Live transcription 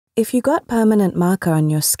If you got permanent marker on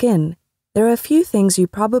your skin, there are a few things you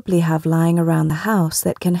probably have lying around the house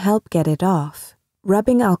that can help get it off.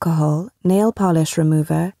 Rubbing alcohol, nail polish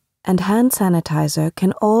remover, and hand sanitizer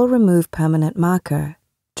can all remove permanent marker.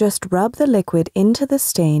 Just rub the liquid into the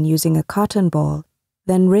stain using a cotton ball,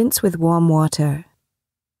 then rinse with warm water.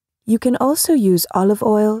 You can also use olive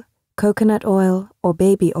oil, coconut oil, or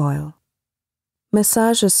baby oil.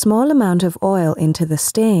 Massage a small amount of oil into the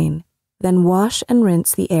stain, then wash and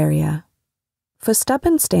rinse the area. For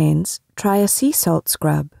stubborn stains, try a sea salt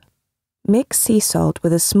scrub. Mix sea salt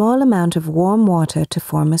with a small amount of warm water to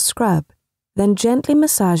form a scrub, then gently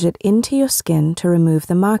massage it into your skin to remove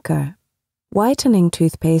the marker. Whitening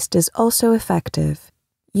toothpaste is also effective.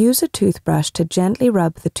 Use a toothbrush to gently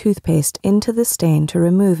rub the toothpaste into the stain to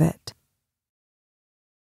remove it.